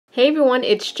Hey everyone,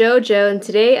 it's JoJo, and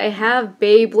today I have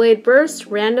Beyblade Burst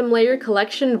Random Layer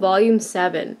Collection Volume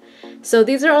 7. So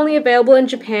these are only available in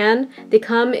Japan. They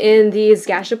come in these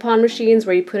gashapon machines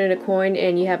where you put in a coin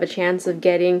and you have a chance of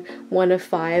getting one of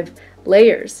 5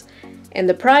 layers. And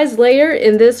the prize layer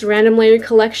in this Random Layer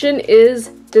Collection is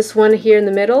this one here in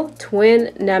the middle,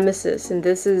 Twin Nemesis. And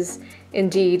this is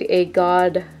indeed a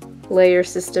God layer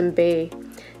system Bey.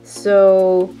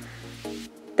 So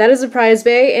that is a prize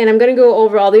Bey, and I'm going to go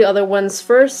over all the other ones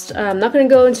first. I'm not going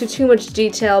to go into too much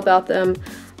detail about them,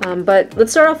 but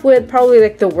let's start off with probably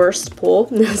like the worst pull,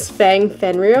 this Fang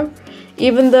Fenrir.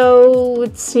 Even though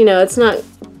it's, it's not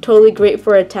totally great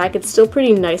for attack, it's still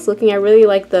pretty nice looking. I really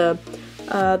like the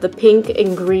pink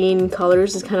and green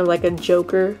colors. It's kind of like a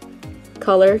Joker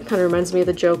color, kind of reminds me of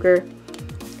the Joker.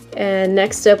 And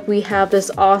next up we have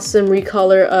this awesome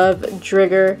recolor of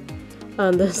Drigger.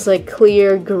 This like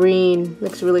clear green,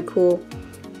 looks really cool.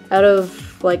 Out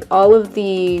of like all of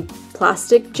the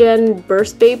plastic gen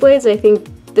burst Beyblades, I think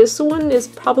this one is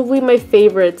probably my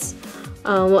favorites.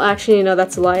 Well actually no,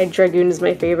 that's a lie, Dragoon is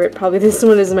my favorite. Probably this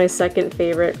one is my second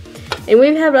favorite. And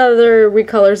we've had other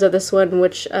recolors of this one,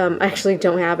 which I actually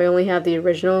don't have. I only have the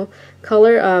original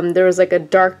color. There was like a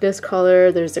darkness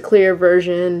color, there's a clear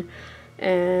version,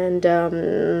 and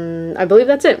I believe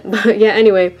that's it. But yeah,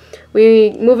 anyway,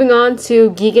 moving on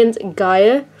to Gigant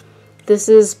Gaia. This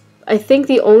is, I think,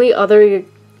 the only other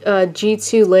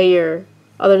G2 layer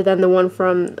other than the one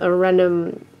from a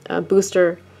random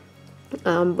booster,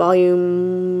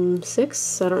 volume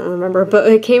 6, I don't remember, but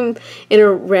it came in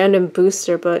a random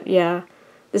booster. But yeah,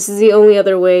 this is the only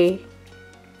other way,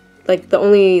 like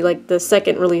the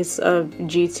second release of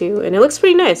G2, and it looks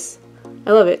pretty nice.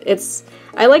 I love it.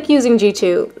 I like using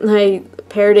G2. I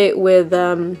paired it with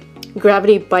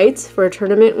Gravity Bites for a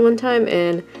tournament one time,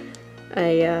 and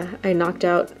I knocked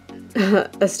out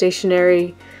a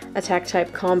stationary attack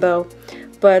type combo.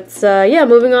 But yeah,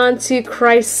 moving on to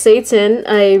Christ Satan.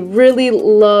 I really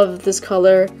love this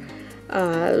color.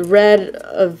 Red,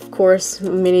 of course,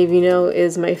 many of you know,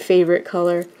 is my favorite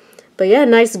color. But yeah,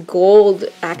 nice gold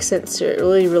accents to it.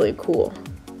 Really, really cool.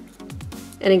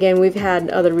 And again, we've had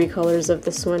other recolors of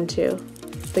this one too.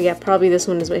 But yeah, probably this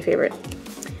one is my favorite.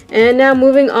 And now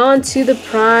moving on to the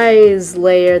prize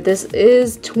layer. This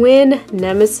is Twin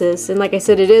Nemesis. And like I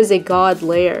said, it is a God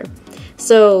layer.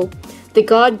 So the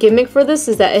God gimmick for this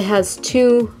is that it has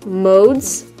 2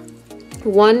 modes.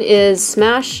 One is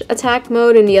smash attack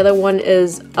mode and the other one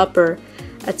is upper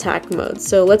attack mode.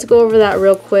 So let's go over that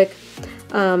real quick.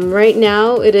 Right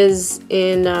now it is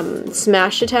in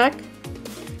smash attack.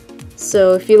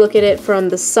 So if you look at it from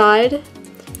the side,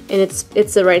 and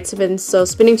it's the right spin, so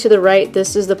spinning to the right,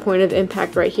 this is the point of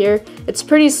impact right here. It's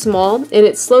pretty small, and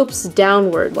it slopes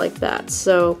downward like that,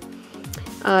 so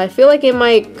I feel like it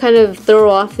might kind of throw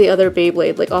off the other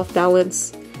Beyblade, like off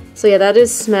balance. So yeah, that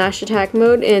is smash attack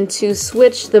mode, and to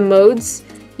switch the modes,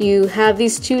 you have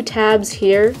these 2 tabs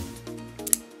here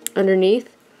underneath,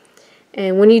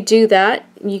 and when you do that,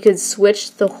 you could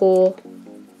switch the whole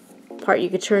part. You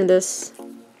could turn this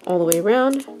all the way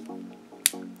around,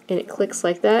 and it clicks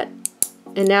like that,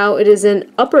 and now it is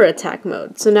in upper attack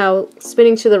mode. So now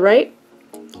spinning to the right,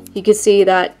 you can see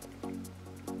that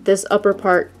this upper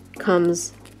part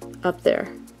comes up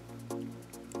there.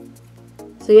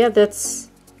 So yeah, that's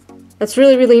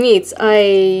really, really neat.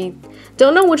 I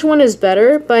don't know which one is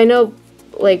better, but I know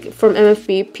like from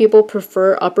MFB people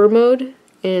prefer upper mode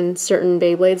in certain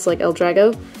Beyblades like El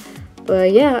Drago.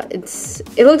 But yeah,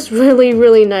 it looks really,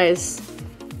 really nice.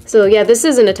 So yeah, this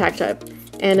is an attack type.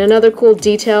 And another cool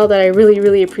detail that I really,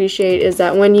 really appreciate is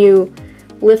that when you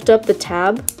lift up the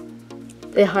tab,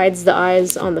 it hides the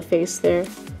eyes on the face there.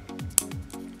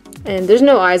 And there's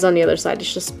no eyes on the other side,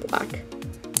 it's just black.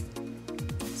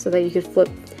 So that you could flip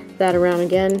that around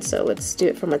again. So let's do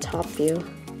it from a top view.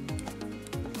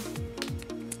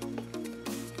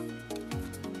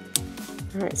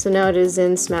 Alright, so now it is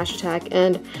in smash attack,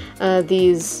 and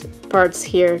these parts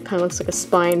here kind of looks like a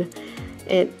spine.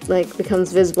 It like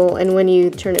becomes visible, and when you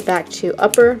turn it back to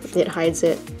upper, it hides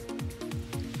it.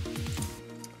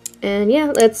 And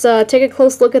yeah, let's take a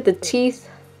close look at the teeth.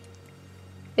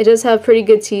 It does have pretty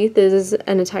good teeth. This is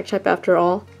an attack type after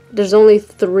all. There's only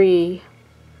 3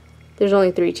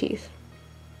 teeth.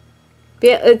 But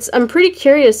yeah, I'm pretty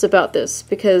curious about this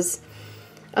because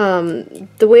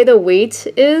the way the weight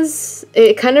is,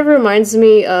 it kind of reminds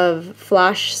me of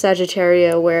Flash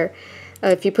Sagittaria, where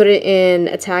if you put it in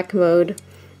attack mode,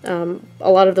 a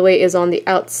lot of the weight is on the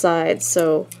outside,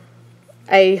 so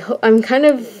I'm kind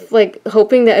of like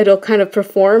hoping that it'll kind of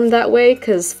perform that way,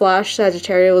 because Flash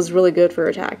Sagittaria was really good for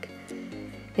attack.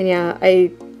 And yeah,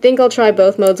 think I'll try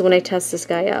both modes when I test this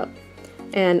guy out.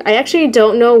 And I actually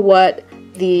don't know what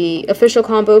the official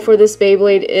combo for this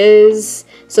Beyblade is,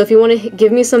 so if you want to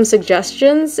give me some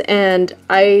suggestions, and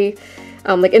I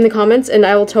like in the comments, and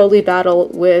I will totally battle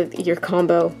with your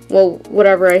combo. Well,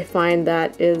 whatever I find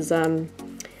that is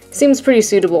seems pretty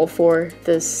suitable for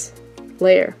this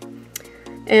layer.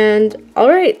 And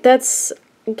alright, that's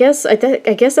I guess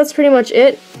that's pretty much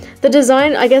it. The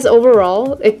design, I guess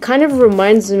overall, it kind of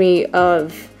reminds me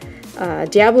of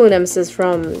Diablo Nemesis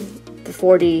from the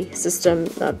 4D system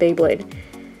Beyblade.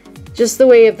 Just the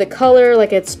way of the color,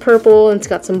 like it's purple and it's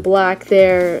got some black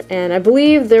there, and I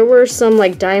believe there were some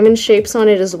like diamond shapes on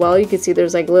it as well. You can see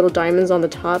there's like little diamonds on the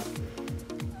top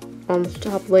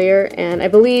layer, and I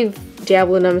believe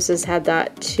Diablo Nemesis had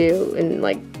that too, and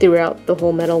like throughout the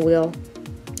whole metal wheel.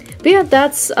 But yeah,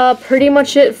 that's pretty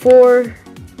much it for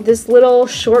this little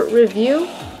short review.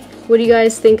 What do you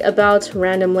guys think about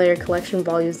Random Layer Collection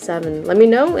Volume 7? Let me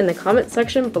know in the comment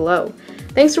section below.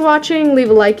 Thanks for watching. Leave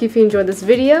a like if you enjoyed this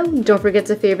video. Don't forget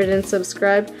to favorite and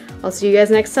subscribe. I'll see you guys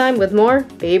next time with more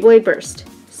Beyblade Burst.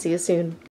 See you soon.